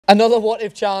Another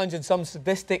what-if challenge, and some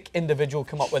sadistic individual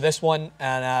come up with this one,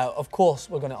 and of course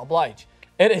we're going to oblige.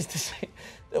 It is to see,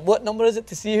 what number is it,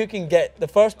 to see who can get the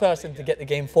first person to get the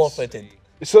game forfeited.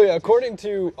 So yeah, according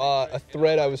to a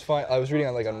thread I was reading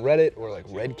on on Reddit or like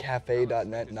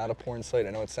redcafe.net, not a porn site.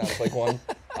 I know it sounds like one.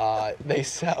 I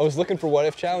was looking for what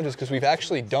if challenges because we've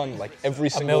actually done like every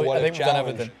single what if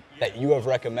challenge that you have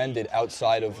recommended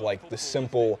outside of like the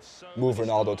simple move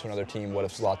Ronaldo to another team. What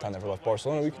if Zlatan never left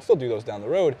Barcelona? We can still do those down the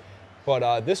road.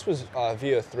 But this was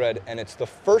via a thread, and it's the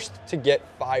first to get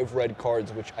 5 red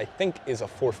cards, which I think is a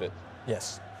forfeit.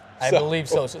 Yes. I believe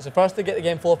so. So it's the first to get the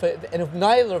game forfeited, and if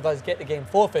neither of us get the game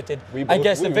forfeited, I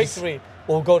guess the victory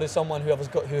will go to someone who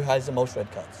has the most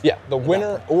red cards. Yeah, the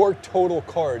winner or total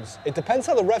cards. It depends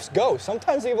how the refs go.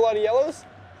 Sometimes they have a lot of yellows,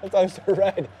 sometimes they're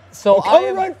red. So I'm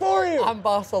coming right for you. I'm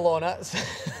Barcelona.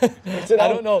 So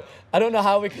I don't know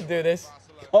how we can do this.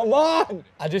 Come on!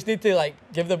 I just need to like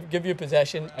give you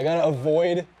possession. I gotta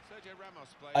avoid.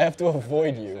 I have to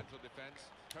avoid you.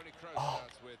 Oh.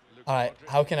 All right,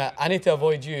 how can I need to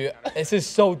avoid you. This is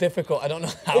so difficult. I don't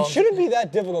know how. It shouldn't be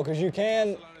that difficult because you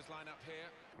can.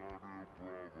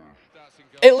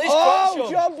 At least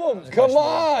jump him! Come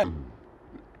on!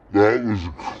 That was a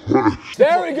question.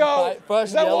 There we go. Right, first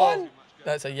is that yellow. One?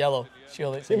 That's a yellow.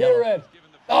 Surely it's a yellow. Give me a red.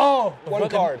 Oh, one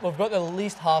card. We've got the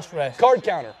least harsh rest. Card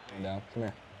counter. Down. Come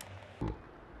here.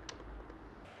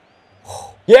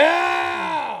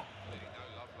 Yeah!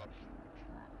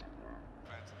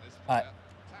 All right.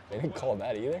 They didn't call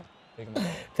that either. Take him out.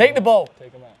 Take the ball.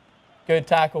 Take him out. Good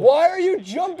tackle. Why are you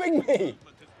jumping me? He had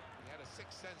a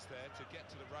sixth sense there to get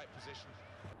to the right position.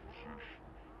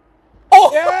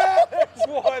 Oh! Yeah, that's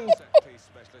one.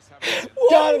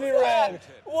 Gotta be red.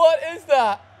 What is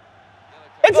that?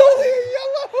 It's only a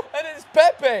yellow. And it's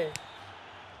Pepe.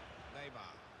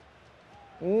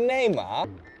 Neymar.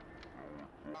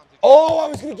 Oh, I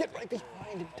was gonna get right behind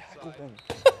and tackle him.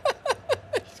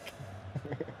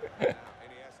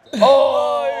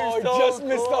 Oh, so just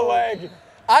missed the leg.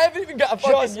 I haven't even got a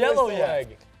fucking yellow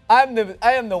yet. I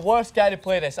am the worst guy to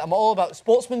play this. I'm all about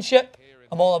sportsmanship.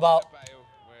 I'm all about.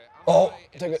 Oh,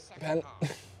 take it, pen.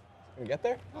 Can we get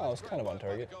there? Oh, it's kind of on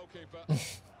target.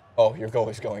 Oh, your goal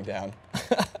is going down.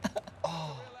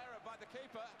 Oh.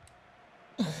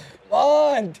 Come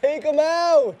on, take him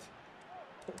out.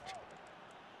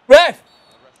 Ref!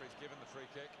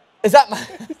 Is that my...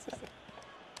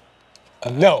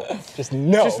 No, just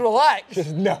no. Just relax.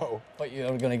 Just no. But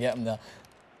you're going to get him there.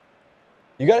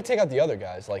 You got to take out the other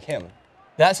guys, like him.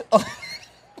 That's... I'm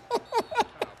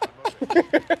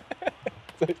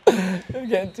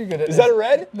getting too good at this. Is that a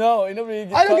red? No, you never even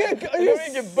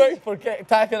get booked for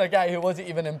attacking a guy who wasn't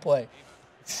even in play.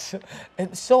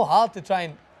 It's so hard to try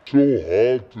and...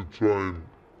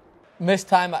 Miss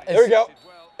time. There we go.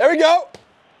 There we go.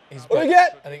 He's booked. What do we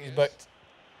get? I think he's booked.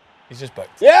 He's just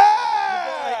booked.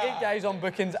 Yeah! Like 8 guys on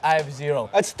bookings, I have 0.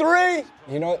 That's 3!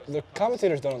 You know, the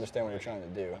commentators don't understand what you're trying to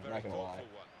do. I'm not going to lie.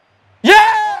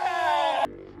 Yeah!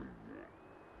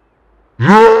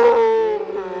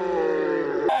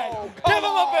 Give him a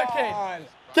booking!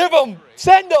 Give him!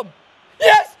 Send him!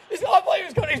 Yes! He's not playing,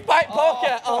 he's got his back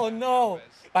pocket! Oh no!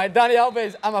 Right, Danny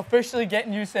Alves, I'm officially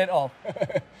getting you sent off.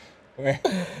 The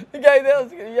guy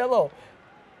there's yellow.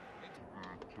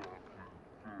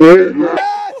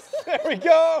 Yes! There we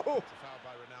go!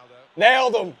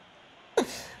 Nailed him!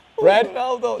 Red?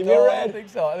 Ronaldo. Give me a red. I don't think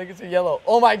so. I think it's a yellow.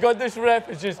 Oh my god, this ref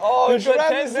is just... Oh, this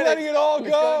ref is letting it all go!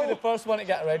 He's going to be the first one to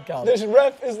get a red card. This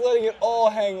ref is letting it all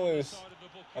hang loose.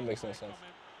 That makes no sense.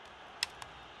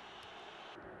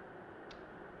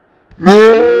 He's done!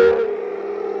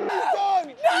 No!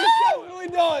 He's definitely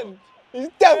done! He's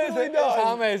definitely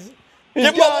done! James.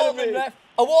 Give him a warning, ref.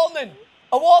 A warning!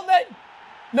 A warning!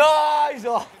 No, he's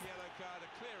off.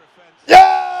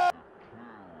 Yeah!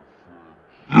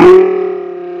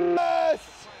 Yes!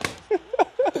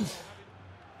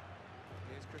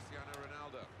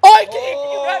 Oh, he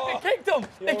kicked him!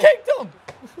 He kicked him!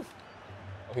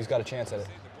 Oh, he's got a chance at it.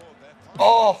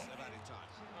 Oh!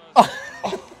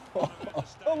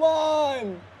 Come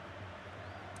on!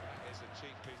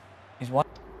 He's won.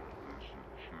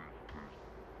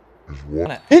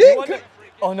 He didn't!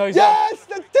 Oh no, he's yes!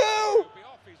 That's 2!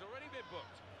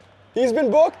 He's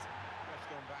been booked.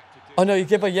 Oh no, you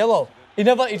give a yellow. He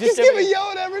just give a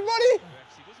yellow to everybody.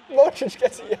 Modric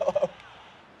gets a yellow.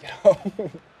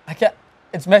 I can't.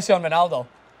 It's Messi on Ronaldo.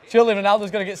 Surely Ronaldo's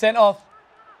gonna get sent off.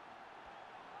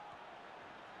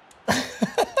 He's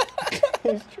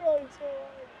trying so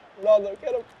hard. Ronaldo,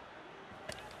 get him.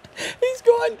 He's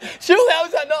gone. Surely how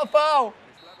is that not a foul?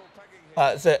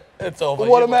 That's it. It's over.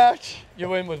 What a match. You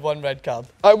win with 1 red card.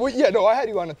 Yeah, no, I had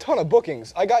you on a ton of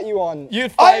bookings. I got you on. You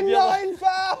had 5 9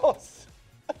 fouls.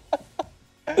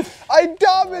 I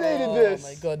dominated this. Oh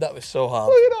my god, that was so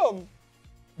hard. Look at him.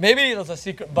 Maybe there's a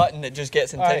secret button that just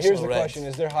gets intentional. All right, here's the reds. question: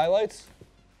 is there highlights?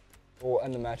 We'll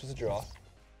end the match as a draw.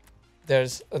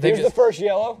 Here's the first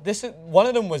yellow. One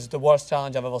of them was the worst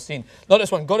challenge I've ever seen. Not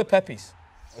this one. Go to Pepe's.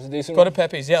 Was it a decent Go one? to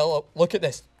Pepe's. Yeah, look at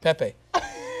this, Pepe.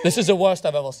 This is the worst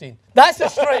I've ever seen. That's a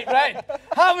straight red.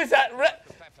 How is that red?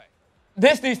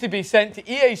 This needs to be sent to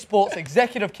EA Sports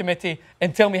Executive Committee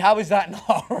and tell me how is that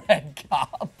not a red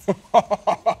card?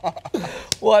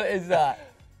 What is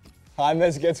that?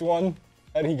 James gets one.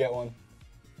 How did he get one?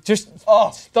 Just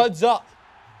studs up.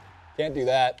 Can't do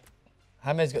that.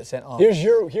 James got sent off. Here's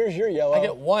your yellow. I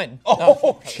get 1.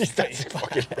 Oh, jeez, that's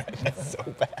fucking red. That's so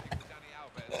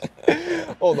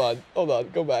bad. Hold on,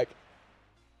 go back.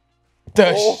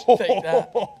 Dush, take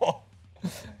that.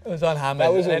 It was on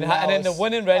James. And then the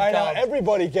winning red card.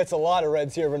 Everybody gets a lot of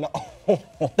reds here, but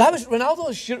That was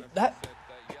Ronaldo's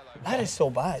that is so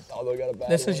bad. Ronaldo got a bad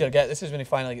This is when he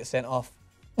finally gets sent off.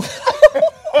 That's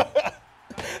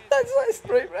like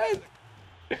straight red.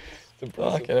 It's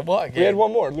impressive. Okay, what a game. We had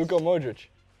one more, Luka Modric.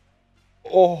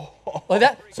 Oh. Like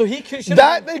that? So he could.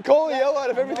 That they call a yellow out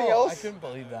of everything else? I couldn't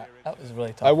believe that. That was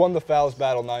really tough. I won the fouls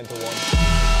battle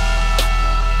 9-1.